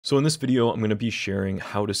So in this video, I'm going to be sharing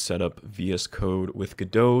how to set up VS Code with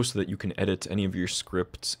Godot so that you can edit any of your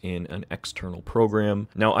scripts in an external program.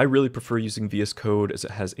 Now, I really prefer using VS Code as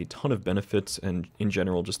it has a ton of benefits and in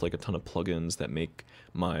general, just like a ton of plugins that make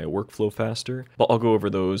my workflow faster. But I'll go over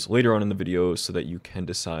those later on in the video so that you can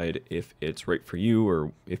decide if it's right for you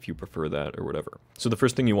or if you prefer that or whatever. So the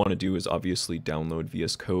first thing you want to do is obviously download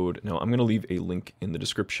VS Code. Now, I'm going to leave a link in the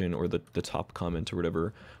description or the top comment or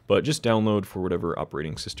whatever, but just download for whatever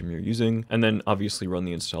operating system you're using, and then obviously run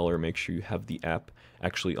the installer. Make sure you have the app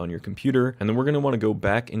actually on your computer, and then we're going to want to go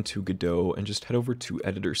back into Godot and just head over to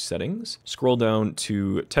editor settings, scroll down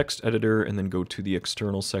to text editor, and then go to the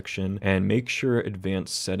external section and make sure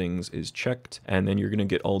advanced settings is checked, and then you're going to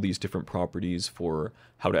get all these different properties for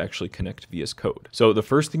how to actually connect VS Code. So the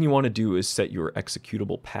first thing you want to do is set your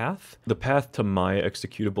executable path. The path to my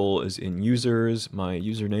executable is in users, my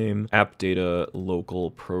username, app data,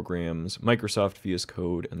 local programs, Microsoft VS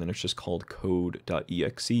Code, and then it's just called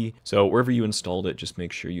code.exe. So wherever you installed it, just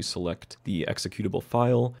make sure you select the executable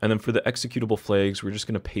file. And then for the executable flags, we're just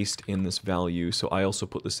going to paste in this value. So I also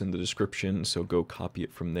put this in the description, so go copy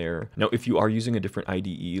it from there. Now, if you are using a different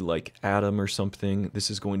IDE like Addon or something,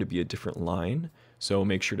 this is going to be a different line. So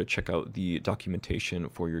make sure to check out the documentation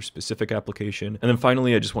for your specific application. And then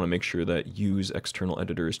finally, I just want to make sure that use external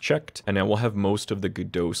editor is checked. And now we'll have most of the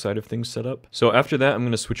Godot side of things set up. So after that, I'm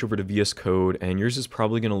going to switch over to VS Code, and yours is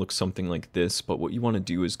probably going to look something like this. But what you want to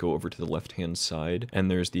do is go over to the left-hand side,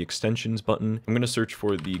 and there's the extensions button. I'm going to search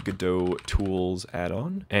for the Godot Tools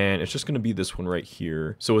add-on, and it's just going to be this one right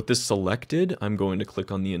here. So with this selected, I'm going to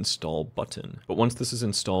click on the install button. But once this is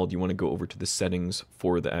installed, you want to go over to the settings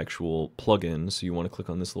for the actual plugin. So you want to click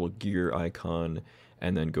on this little gear icon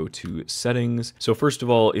and then go to settings. So first of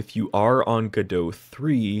all, if you are on Godot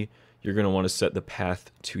 3, you're going to want to set the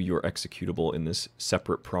path to your executable in this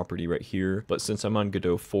separate property right here. But since I'm on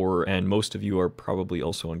Godot 4, and most of you are probably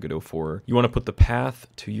also on Godot 4, you want to put the path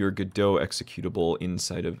to your Godot executable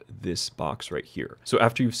inside of this box right here. So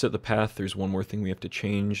after you've set the path, there's one more thing we have to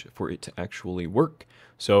change for it to actually work.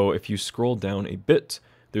 So if you scroll down a bit,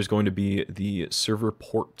 there's going to be the server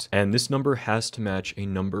port, and this number has to match a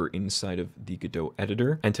number inside of the Godot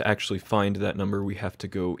editor. And to actually find that number, we have to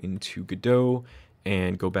go into Godot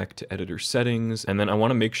and go back to editor settings. And then I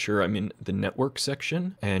want to make sure I'm in the network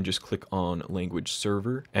section and just click on language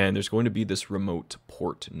server. And there's going to be this remote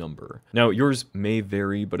port number. Now yours may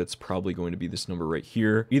vary, but it's probably going to be this number right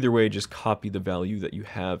here. Either way, just copy the value that you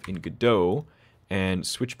have in Godot and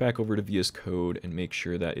switch back over to VS Code and make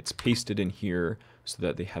sure that it's pasted in here so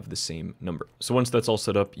that they have the same number. So once that's all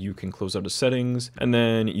set up, you can close out of settings, and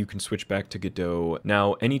then you can switch back to Godot.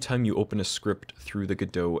 Now, anytime you open a script through the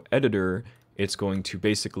Godot editor, it's going to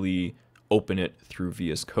basically open it through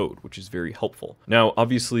VS Code, which is very helpful. Now,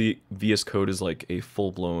 obviously, VS Code is like a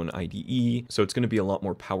full-blown IDE, so it's going to be a lot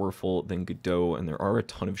more powerful than Godot, and there are a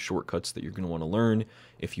ton of shortcuts that you're going to want to learn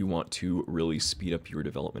if you want to really speed up your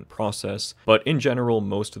development process. But in general,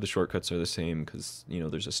 most of the shortcuts are the same because, you know,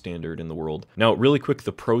 there's a standard in the world. Now, really quick,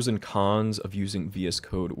 the pros and cons of using VS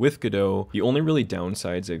Code with Godot. The only really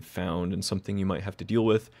downsides I've found, and something you might have to deal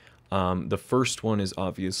with, the first one is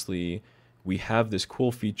obviously we have this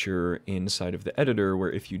cool feature inside of the editor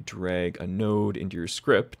where if you drag a node into your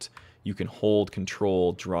script, you can hold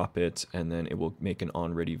control, drop it, and then it will make an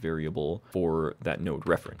onReady variable for that node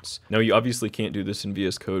reference. Now, you obviously can't do this in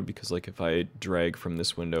VS Code because, like, if I drag from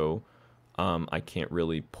this window, I can't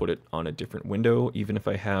really put it on a different window. Even if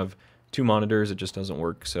I have two monitors, it just doesn't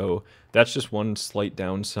work. So that's just one slight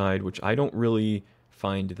downside, which I don't really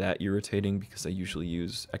find that irritating because I usually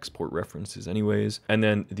use export references anyways. And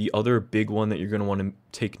then the other big one that you're going to want to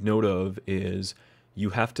take note of is you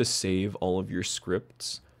have to save all of your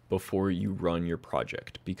scripts before you run your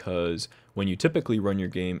project, because when you typically run your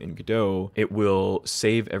game in Godot, it will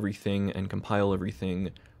save everything and compile everything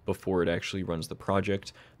before it actually runs the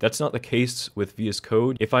project. That's not the case with VS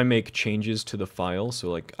Code. If I make changes to the file, so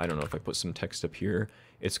like, I don't know, if I put some text up here,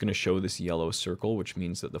 it's going to show this yellow circle, which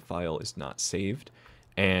means that the file is not saved.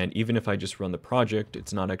 And even if I just run the project,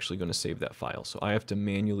 it's not actually going to save that file. So I have to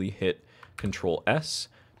manually hit Control S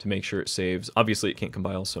to make sure it saves. Obviously it can't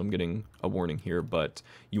compile, so I'm getting a warning here, but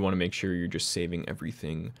you want to make sure you're just saving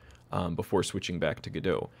everything before switching back to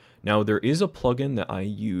Godot. Now, there is a plugin that I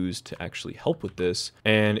use to actually help with this,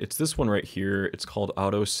 and it's this one right here. It's called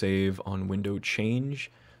Auto Save on Window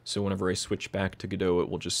Change. So whenever I switch back to Godot, it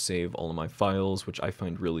will just save all of my files, which I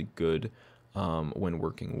find really good. when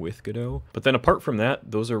working with Godot. But then apart from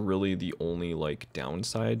that, those are really the only like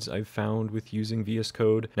downsides I've found with using VS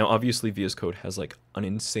Code. Now, obviously VS Code has like an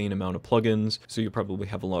insane amount of plugins, so you probably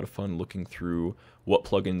have a lot of fun looking through what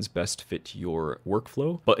plugins best fit your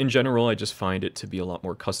workflow. But in general, I just find it to be a lot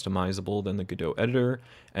more customizable than the Godot editor,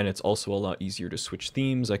 and it's also a lot easier to switch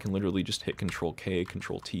themes. I can literally just hit Control K,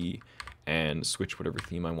 Control T, and switch whatever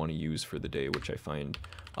theme I want to use for the day, which I find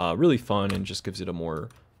really fun and just gives it a more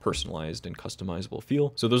personalized and customizable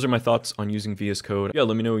feel. So those are my thoughts on using VS Code. Yeah,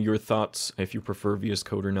 let me know your thoughts if you prefer VS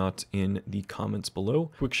Code or not in the comments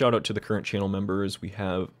below. Quick shout out to the current channel members. We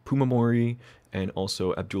have Pumamori and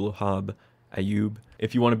also Abdulwahab Ayub.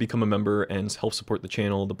 If you want to become a member and help support the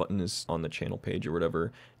channel, the button is on the channel page or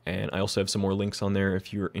whatever. And I also have some more links on there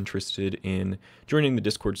if you're interested in joining the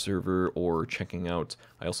Discord server or checking out.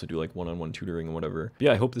 I also do like one-on-one tutoring and whatever. But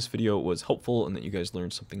yeah, I hope this video was helpful and that you guys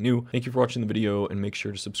learned something new. Thank you for watching the video, and make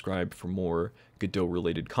sure to subscribe for more Godot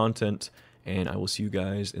related content. And I will see you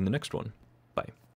guys in the next one. Bye.